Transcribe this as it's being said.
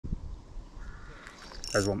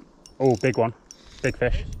There's one. Oh, big one. Big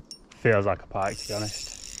fish. Feels like a pike, to be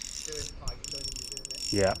honest.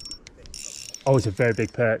 Yeah. Oh, it's a very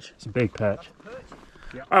big perch. It's a big perch.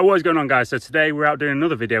 Yeah. Alright, what is going on, guys? So today we're out doing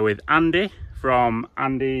another video with Andy from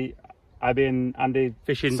Andy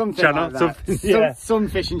Fishing Something Channel. like that. Some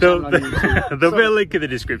fishing channel on YouTube. There'll be a link in the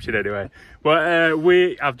description anyway. But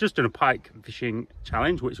I've just done a pike fishing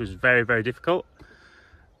challenge, which was very, very difficult.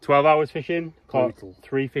 12 hours fishing, caught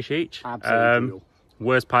 3 fish each. Absolutely.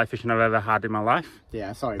 Worst pike fishing I've ever had in my life.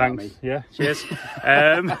 Yeah, sorry Thanks. about me. Yeah, cheers.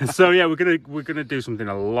 So yeah, we're gonna do something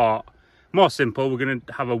a lot more simple. We're gonna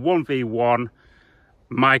have a 1v1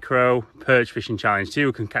 micro perch fishing challenge. See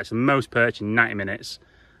who can catch the most perch in 90 minutes.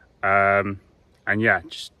 And yeah,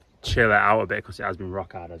 just chill it out a bit because it has been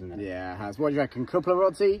rock hard, hasn't it? Yeah, it has. What do you reckon? Couple of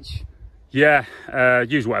rods each? Yeah,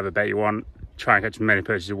 use whatever bait you want. Try and catch as many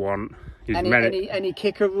perches as you want. Any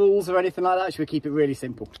kicker rules or anything like that? Should we keep it really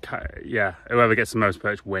simple? Yeah, whoever gets the most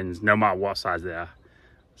perch wins, no matter what size they are.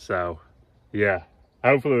 So yeah,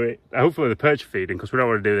 hopefully the perch are feeding, because we don't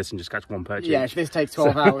want to do this and just catch one perch. Yeah, each. if this takes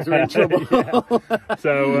 12 hours, we're in trouble. Yeah.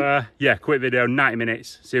 So yeah, quick video, 90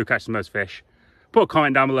 minutes, see who catches the most fish. Put a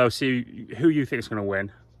comment down below, see who you think is going to win.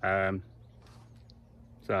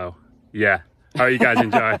 So yeah, how you guys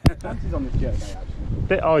enjoy? Fancy's on this jerk bait, actually.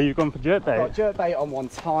 Oh, you've gone for jerk bait? I've got jerk bait on one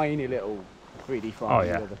tiny little 3D fry. Oh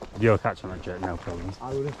yeah, you'll catch on a jerk, no problems.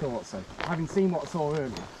 I would have thought so. Having seen what I saw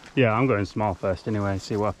earlier. Yeah, I'm going small first anyway,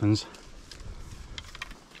 see what happens.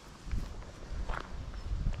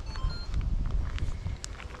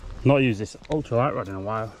 Not used this ultralight rod in a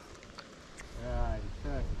while. Right,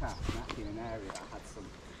 first cast, and actually in an area that had some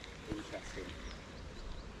interesting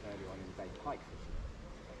early on in the bait pike fishing.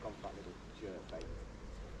 I've gone for that little jerk bait.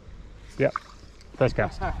 Yep, first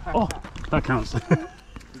cast. Oh, that counts. Does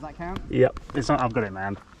that count? Yep, it's not, I've got it,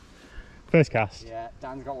 man. First cast. Yeah,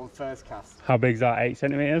 Dan's got one first cast. How big's that? 8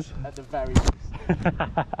 centimeters? At the very least.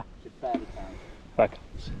 Should barely count. That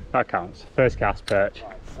counts. That counts. First cast perch.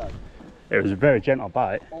 Right, so It was a very gentle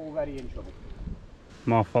bite. already in trouble.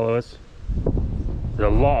 More followers. There's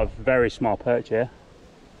a lot of very small perch here.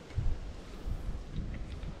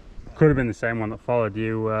 Could have been the same one that followed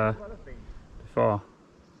you before.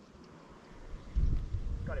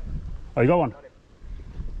 Got him. Oh, you got one?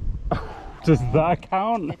 Does that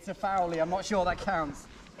count? It's a foulie, I'm not sure that counts.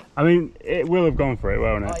 I mean, it will have gone for it,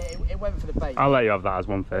 won't Oh, it? it went for the bait. I'll let you have that as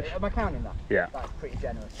one fish. Am I counting that? Yeah. That's pretty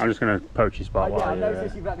generous. I'm just going to poach your spot Yeah, while I you...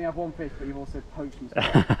 noticed you've let me have one fish, but you've also poached me.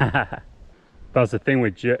 That's the thing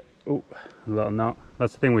with jerk. Oh, a little knot.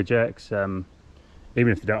 That's the thing with jerks. Even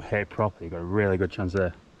if they don't hit properly, you've got a really good chance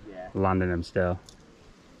of landing them still.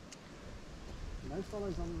 No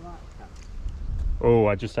follows on that cast. Oh,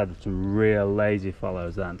 I just had some real lazy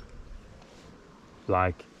follows then.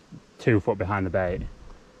 Like 2 foot behind the bait.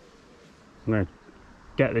 I'm going to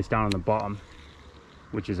get this down on the bottom,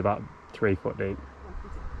 which is about 3 foot deep.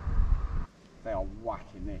 They are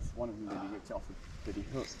whacking this. One of them really ripped it off the bloody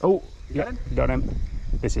hook. Oh, You got him.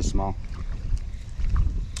 This is small.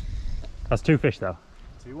 That's 2 fish though.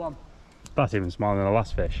 2-1. That's even smaller than the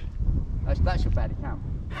last fish. That should barely count.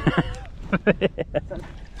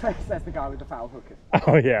 Says the guy with the foul hooker.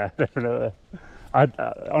 Oh yeah, definitely.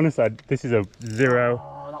 Honestly, this is a 0.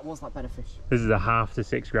 Oh, that was that better fish. This is a 1/2 to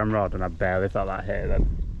 6 gram rod, and I barely felt that hit then.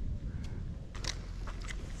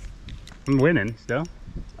 I'm winning still.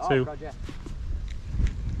 Oh, 2. God, yeah.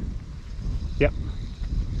 Yep.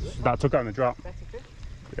 That took it on the drop. Better fish?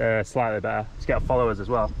 Slightly better. Let's get followers as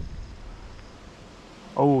well.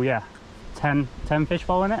 Oh yeah, 10 fish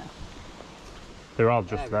following it. They're all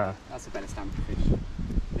just there. That's a better stamp fish.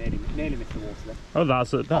 Nearly missed the water there. Oh,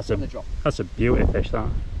 that's on the drop. a beauty fish. That.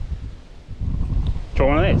 Do you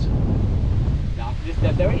want one of these? No, just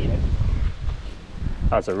they're eating it.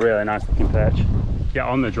 That's a really nice looking perch. Yeah,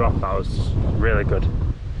 on the drop that was really good.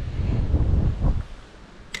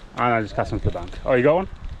 And I just cast him to the bank. Oh, you got one?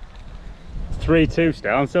 3-2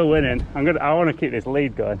 still. I'm still winning. I want to keep this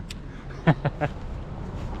lead going. I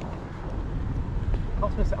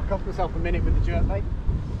cost myself a minute with the jerk bait.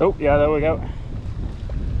 Oh yeah, there we go.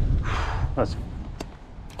 That's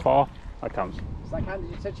 4. That counts. Does that count?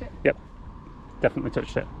 Did you touch it? Yep, definitely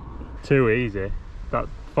touched it. Too easy. That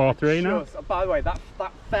 4-3 now. Sure. By the way, that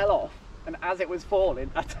fell off, and as it was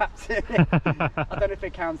falling, I tapped it. I don't know if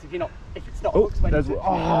it counts if it's not hooked when you touch it.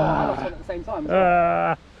 I lost one at the same time as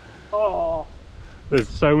well. Oh. There's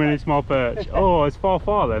so many small perch. Oh, it's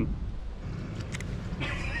 4-4 then.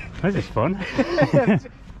 This is fun.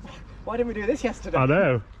 Why didn't we do this yesterday? I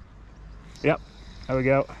know. Yep, there we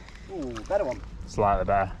go. Ooh, better one. Slightly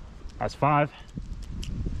better. That's 5.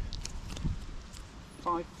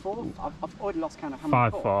 5'4". I've already lost count of how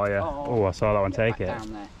many. 5'4", yeah. Oh, I saw that one take it.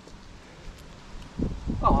 Down there.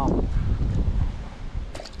 Oh.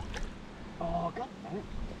 Oh, god damn it.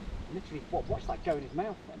 Literally, watch that go in his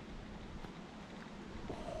mouth then.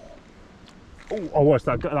 Oh, watch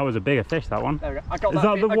that. That was a bigger fish, that one. There we go. I got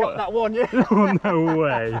that one, yeah. Oh, no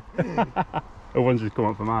way. The one's just come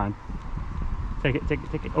up for mine. Take it.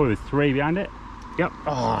 Oh, there's 3 behind it. Yep.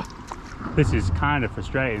 Oh, this is kind of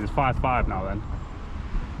frustrating. It's 5'5" now then.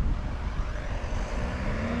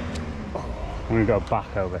 I'm going to go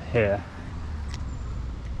back over here.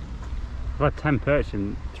 I've had 10 perch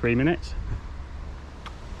in 3 minutes.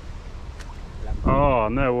 Oh,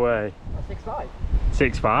 no way. 6'5".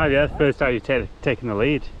 6'5", yeah. First time you've taken the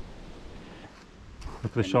lead. Look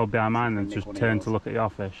at the shoal behind mine and just turn to look at your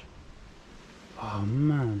fish. Oh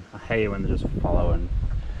man, I hate it when they're just following.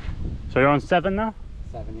 So you're on 7 now?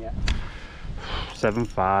 7, yeah.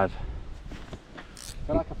 7'5". I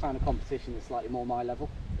feel like I found a competition that's slightly more my level.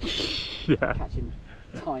 Yeah. Catching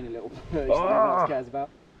tiny little perch that no one else cares about.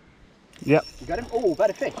 Yep. You got him? Oh,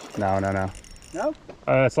 better fish. No. No?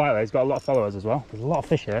 Slightly. He's got a lot of followers as well. There's a lot of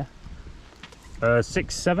fish here.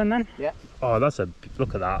 6, 7 then? Yeah. Oh, that's a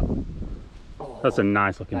look at that. Oh, that's a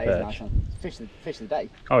nice looking perch. That is a nice one. Fish of the day.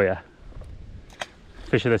 Oh yeah.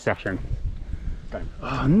 Fish of the session. Go.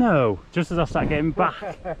 Oh no! Just as I start getting back.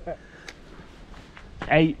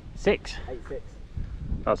 8'6". 8'6".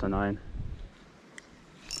 That's annoying.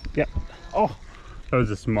 Yep. Oh, that was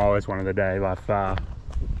the smallest one of the day by far.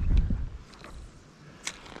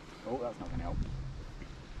 Oh, that's not going to help.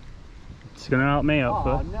 It's going to help me up.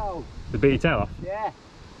 Oh no! To beat your tail off? Yeah.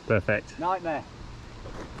 Perfect. Nightmare.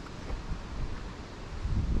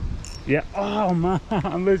 Yeah. Oh man,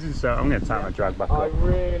 I'm losing so. I'm going to tie my drag back up. I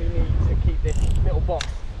really need to keep this little box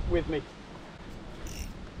with me.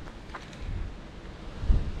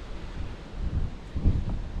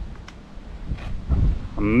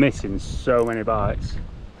 I'm missing so many bites.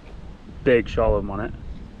 Big shoal of them on it.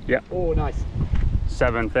 Yep. Oh, nice.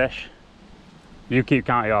 7 fish. You keep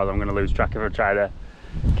count yours, I'm going to lose track if I try to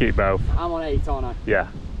keep both. I'm on 8, aren't I? Yeah.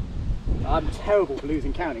 I'm terrible for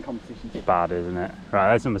losing count in competitions. It's bad, isn't it?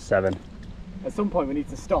 Right, that's number 7. At some point we need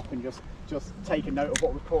to stop and just take a note of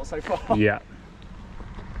what we've caught so far. Yeah.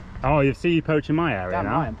 Oh, you see you poaching my area Damn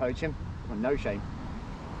now? right, I'm poaching. Well, no shame.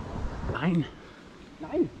 9.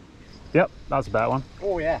 9? Yep, that's a better one.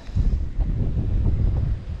 Oh yeah.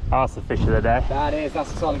 Oh, that's the fish of the day.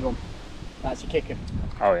 That's a solid one. That's your kicker.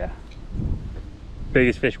 Oh yeah.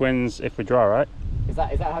 Biggest fish wins if we draw, right? Is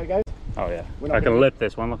that how it goes? Oh yeah. I can lip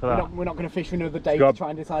this one, look at that. We're not going to fish for another day to try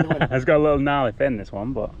and decide a winner. It's got a little gnarly fin, this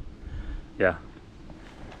one, but yeah.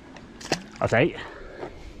 That's 8.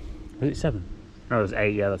 Was it 7? No, it was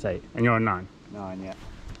 8, yeah, that's 8. And you're on 9. 9, yeah.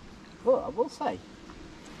 Well, I will say,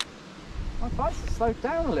 my bites have slowed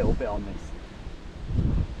down a little bit on this.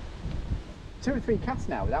 2 or 3 casts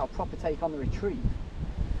now without a proper take on the retrieve.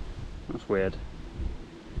 That's weird.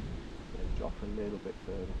 Drop a little bit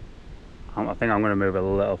further. I think I'm going to move a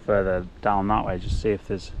little further down that way, just see if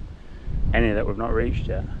there's any that we've not reached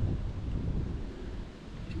yet.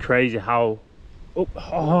 It's crazy how... Oh,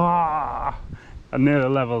 I nearly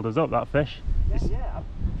levelled us up, that fish. Yeah,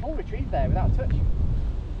 full retrieve there without a touch.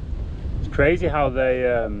 It's crazy how they...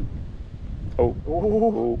 Oh.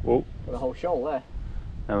 Got the whole shoal there.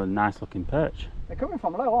 That was a nice looking perch. They're coming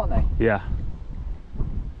from low, aren't they? Yeah.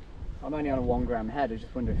 I'm only on a 1 gram head. I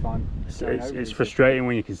just wonder if I'm... It's frustrating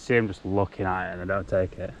when you can see them just looking at it and they don't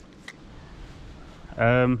take it.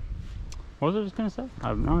 What was I just going to say? I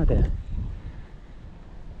have no idea.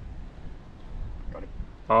 Got it.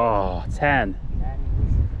 Oh, 10.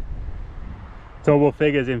 Double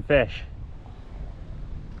figures in fish.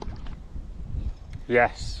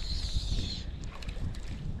 Yes.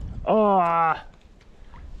 Oh.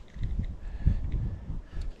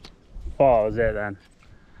 4 was it then.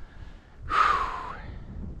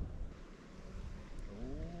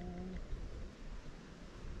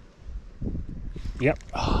 Yep.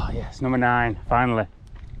 Oh yes, number 9, finally.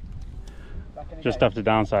 Just after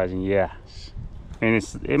downsizing, yes. I mean,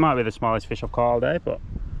 it might be the smallest fish I've caught all day, but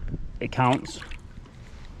it counts.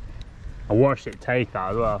 I watched it take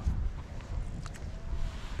that as well.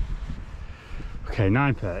 Okay,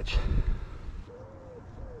 9 perch.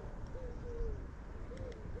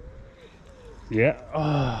 Yeah.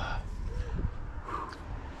 Oh.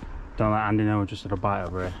 Don't let Andy know I just had a bite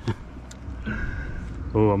over here.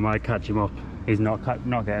 Oh, I might catch him up. He's not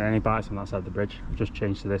getting any bites on that side of the bridge. I've just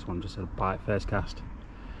changed to this one, just had a bite first cast.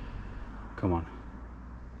 Come on.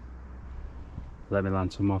 Let me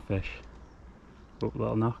land some more fish. Oh,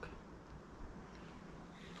 little knock.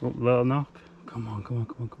 Oh, little knock. Come on, come on,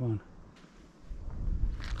 come on, come on.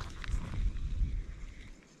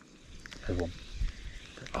 There's one.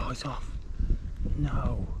 Oh, it's off.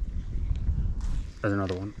 No. There's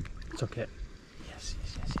another one. Took it. Yes,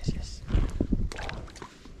 yes, yes, yes, yes.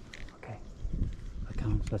 Okay. That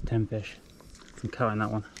counts. That's 10 fish. I'm counting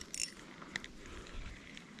that one.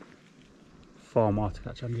 4 more to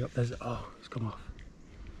catch on the up. There's, oh, it's come off.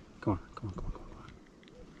 Come on, come on, come on, come on, come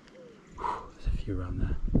on. Whew, there's a few around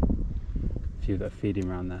there. A few that are feeding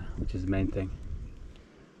around there, which is the main thing.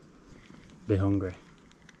 Be hungry.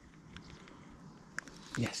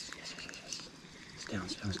 Yes, yes, yes, yes, yes. It's down,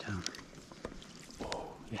 it's down, it's down.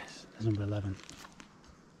 Oh, yes, there's number 11.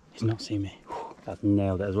 He's not seen me. Whew, that's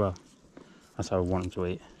nailed it as well. That's how I want him to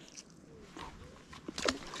eat.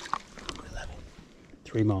 Number 11.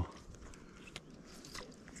 3 more.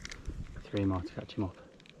 3 more to catch him up.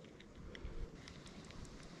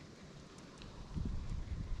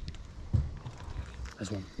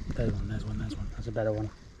 There's one, there's one, there's one, there's one. That's a better one.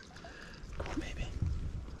 Come on, baby.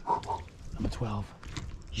 Number 12.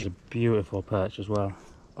 He's a beautiful perch as well.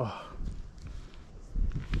 Oh.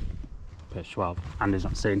 Perch 12. And he's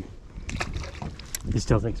not seen. He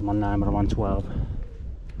still thinks I'm on 9, but I'm on 12.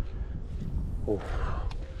 Oh.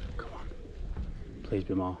 Come on. Please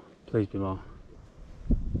be more. Please be more.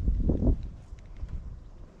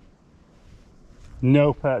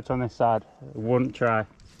 No perch on this side. Wouldn't try.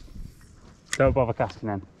 Don't bother casting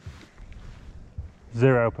in.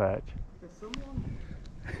 0 perch. For someone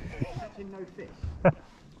catching no fish, stay there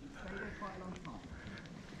quite a long time.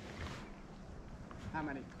 How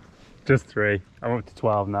many? Just 3. I'm up to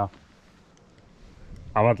 12 now.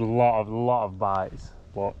 I've had a lot of bites,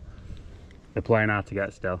 but they're playing hard to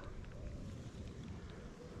get still.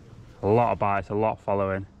 A lot of bites, a lot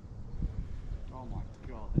following. Oh my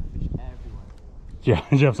god, there's fish everywhere.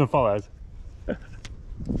 Do you have some follows?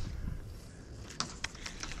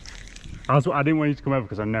 I didn't want you to come over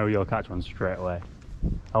because I know you'll catch one straight away.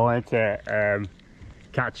 I wanted to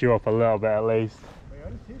catch you up a little bit at least. Well, you're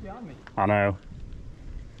only 2 behind me. I know.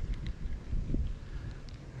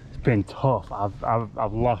 It's been tough.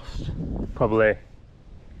 I've lost probably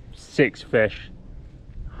 6 fish.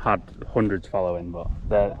 Had hundreds following, but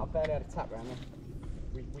they're... I barely had a tap round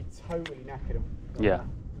there. We totally knackered them. Yeah,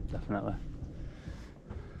 definitely.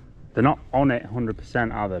 They're not on it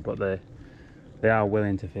 100%, are they? But they are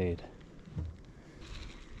willing to feed.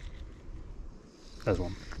 There's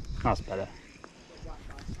one. That's better.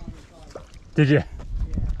 Did you? Yeah.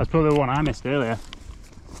 That's probably the one I missed earlier.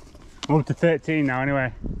 I'm up to 13 now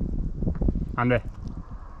anyway. Andy.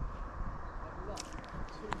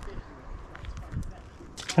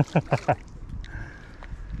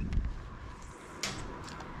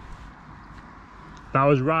 That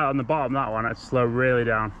was right on the bottom, that one. It's slow really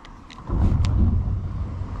down.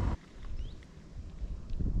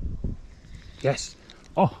 Yes.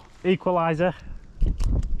 Oh, equaliser.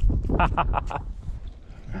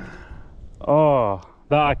 Oh,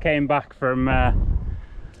 that I came back from a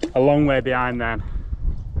long way behind then.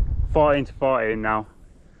 14 to 14 now.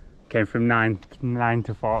 Came from 9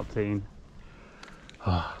 to 14.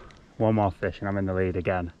 Oh, 1 more fish and I'm in the lead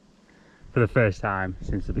again. For the first time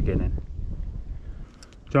since the beginning.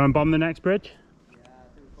 Do you want to bomb the next bridge? Yeah, I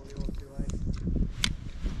think we probably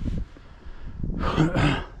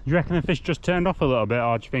ought to. Do you reckon the fish just turned off a little bit,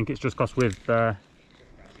 or do you think it's just because with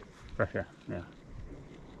pressure? Yeah.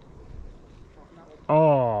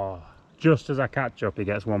 Oh, just as I catch up, he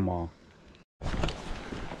gets 1 more.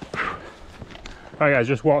 Right guys,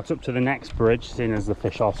 just walked up to the next bridge, seeing as the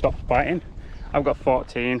fish all stopped biting. I've got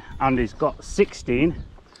 14, Andy's got 16.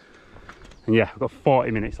 And yeah, I've got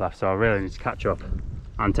 40 minutes left, so I really need to catch up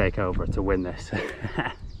and take over to win this.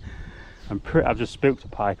 I've just spooked a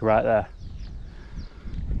pike right there.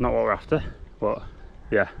 Not what we're after, but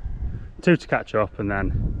yeah, 2 to catch up and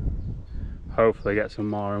then hopefully get some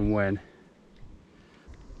more and win.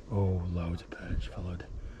 Oh, loads of perch followed.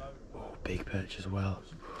 Oh, big perch as well.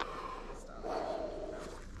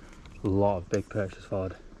 A lot of big perches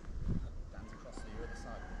followed.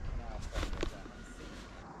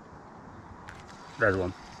 There's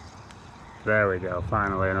one. There we go,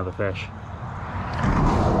 finally another fish.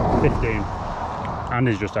 15.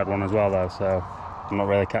 Andy's just had one as well though, so I'm not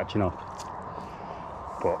really catching up.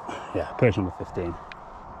 But yeah, perch number 15.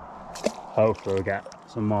 Hopefully we'll get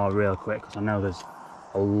some more real quick, because I know there's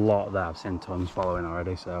a lot that I've seen tons following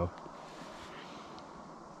already, so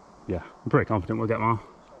yeah, I'm pretty confident we'll get more.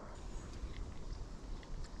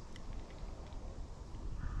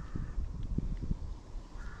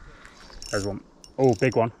 There's one. Oh,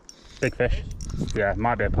 big one. Big fish. Yeah,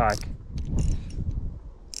 might be a pike.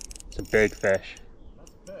 It's a big fish.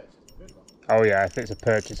 That's a perch, it's a good one. Oh yeah, if it's a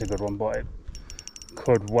perch, it's a good one, but it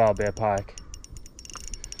could well be a pike.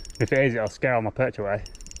 If it is, it'll scare all my perch away.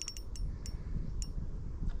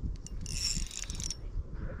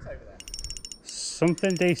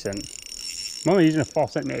 Something decent. I'm only using a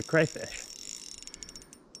 4cm crayfish.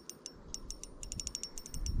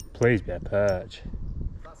 Please be a perch.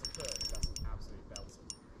 That's a perch, that's an absolute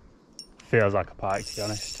belter. Feels like a pike, to be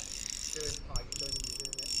honest. Good pike, you don't need to do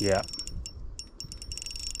it. Yeah.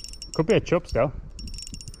 Could be a chub still.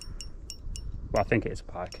 But I think it's a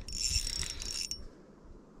pike.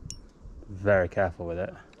 Very careful with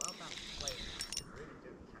it.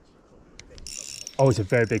 Oh, it's a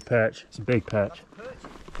very big perch. It's a big perch.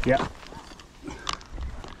 Yeah.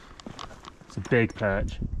 It's a big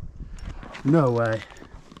perch. No way.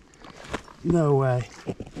 No way.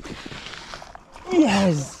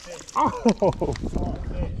 Yes! Oh!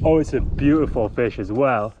 Oh, it's a beautiful fish as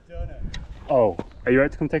well. Oh, are you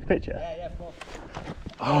ready to come take a picture? Yeah, of course.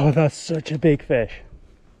 Oh, that's such a big fish.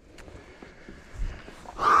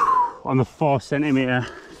 On the 4cm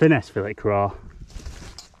finesse fillet craw.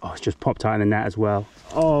 Oh, it's just popped out in the net as well.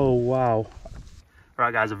 Oh, wow.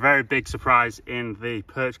 Right, guys, a very big surprise in the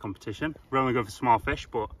perch competition. We're only going for small fish,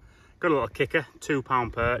 but got a little kicker,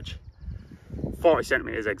 £2 perch,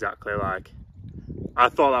 40cm exactly. Like, I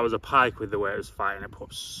thought that was a pike with the way it was fighting. It put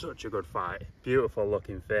up such a good fight. Beautiful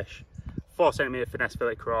looking fish. 4cm finesse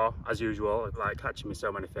fillet craw, as usual, like catching me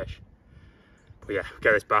so many fish. But yeah,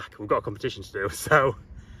 get this back. We've got a competition to do, so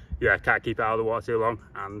yeah, can't keep it out of the water too long.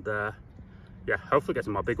 And yeah, hopefully get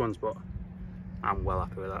some more big ones, but I'm well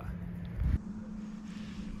happy with that.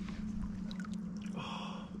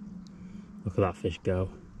 Oh, look at that fish go.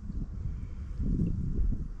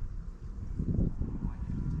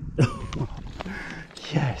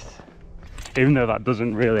 Yes. Even though that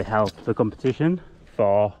doesn't really help the competition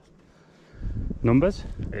for numbers,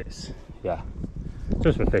 it's, yeah,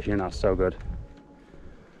 just for fishing, that's so good.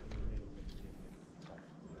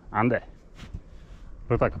 Andy,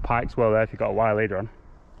 looks like a pike's well there if you've got a wire leader on.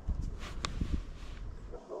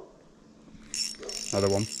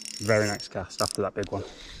 Another one, very next cast after that big one.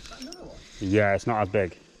 Is that another one? Yeah, it's not as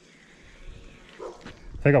big.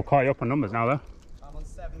 I think I've caught you up on numbers now though. I'm on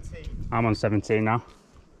 17. I'm on 17 now.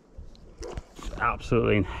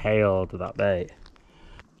 Absolutely inhaled that bait.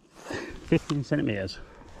 15cm.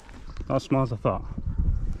 Not as small as I thought.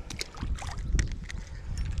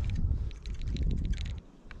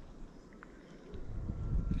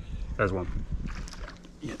 There's one.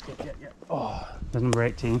 Yeah. Oh, there's number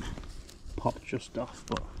 18. Popped just off,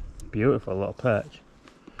 but beautiful little perch.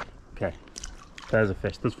 Okay, there's a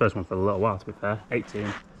fish. This first one for a little while, to be fair.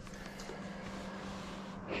 18.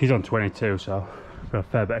 He's on 22, so got a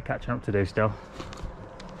fair bit of catching up to do still.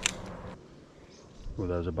 Oh,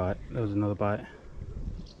 there was a bite. There was another bite.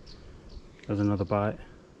 There's another bite.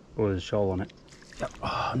 Oh, there's a shoal on it. Yep.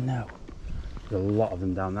 Oh no, there's a lot of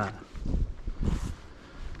them down there.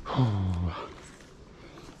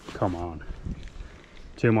 Come on.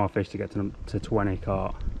 2 more fish to get to 20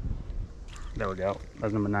 caught. There we go.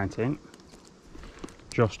 There's number 19.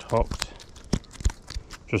 Just hooked.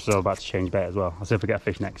 Just so about to change bait as well. I'll see if I get a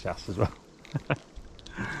fish next cast as well.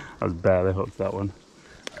 I was barely hooked that one.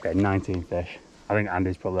 Okay, 19 fish. I think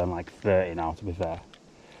Andy's probably on like 30 now, to be fair.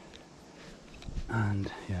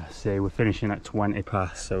 And yeah, see, we're finishing at 20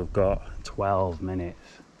 past, so we've got 12 minutes.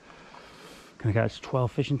 Can I catch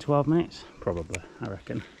 12 fish in 12 minutes? Probably, I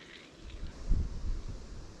reckon.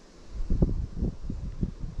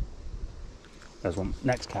 There's one.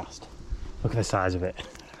 Next cast. Look at the size of it.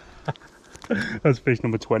 That's fish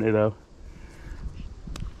number 20 though.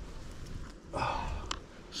 Oh,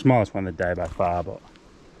 smallest one of the day by far, but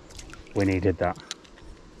we needed that.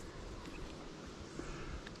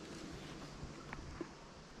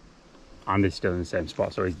 Andy's still in the same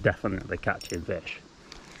spot, so he's definitely catching fish.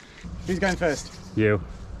 Who's going first? You.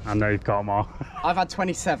 I know you've caught more. I've had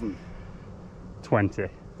 27. 20.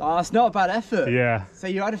 Oh, that's not a bad effort. Yeah. So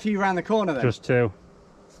you had a few round the corner then? Just 2.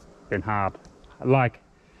 Been hard. Like,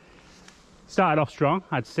 started off strong.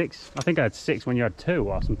 I had 6. I think I had 6 when you had 2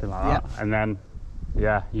 or something like that. And then,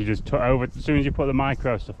 yeah, you just took over as soon as you put the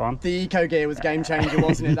micro stuff on. The eco gear was game changer,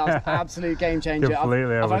 wasn't it? That was absolute game changer.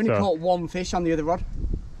 Completely. I've only caught 1 fish on the other rod.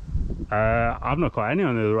 I've not caught any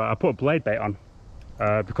on the other rod. I put a blade bait on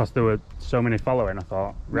because there were so many following. I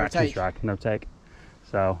thought reaction strike, no take.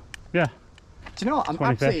 So yeah. Do you know what? I'm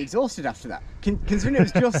absolutely exhausted after that. Considering it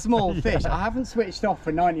was just small fish, I haven't switched off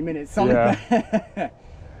for 90 minutes solid. Yeah.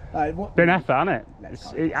 Been effort, hasn't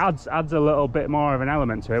it? It adds a little bit more of an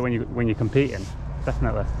element to it when you're competing.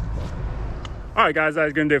 Definitely. Alright guys, that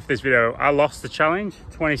was going to do it for this video. I lost the challenge.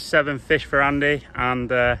 27 fish for Andy and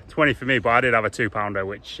 20 for me, but I did have a 2-pounder,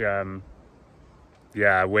 which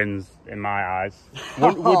Yeah, wins in my eyes.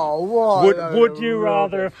 Would you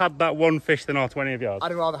rather have had that one fish than all 20 of yours?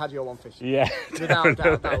 I'd rather had your one fish. Yeah. Without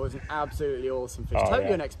doubt, that was an absolutely awesome fish.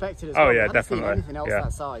 Totally unexpected as well. Oh yeah, I hadn't definitely. seen anything else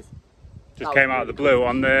that size. Just came out of the blue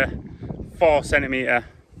on the 4 centimetre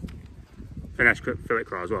finesse fillet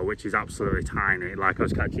craw as well, which is absolutely tiny. Like I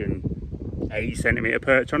was catching 8 centimetre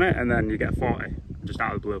perch on it, and then you get 40 just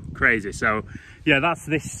out of the blue. Crazy. So yeah, that's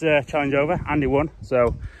this challenge over. Andy won.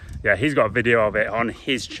 So yeah, he's got a video of it on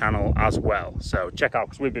his channel as well. So check out,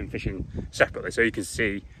 because we've been fishing separately, so you can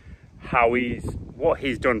see how what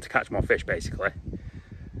he's done to catch more fish basically,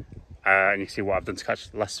 and you see what I've done to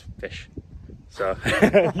catch less fish. So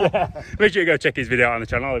yeah, make sure you go check his video out on the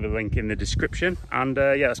channel. I'll leave a link in the description. And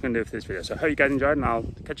yeah, that's going to do it for this video. So I hope you guys enjoyed, and I'll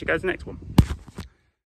catch you guys in the next one.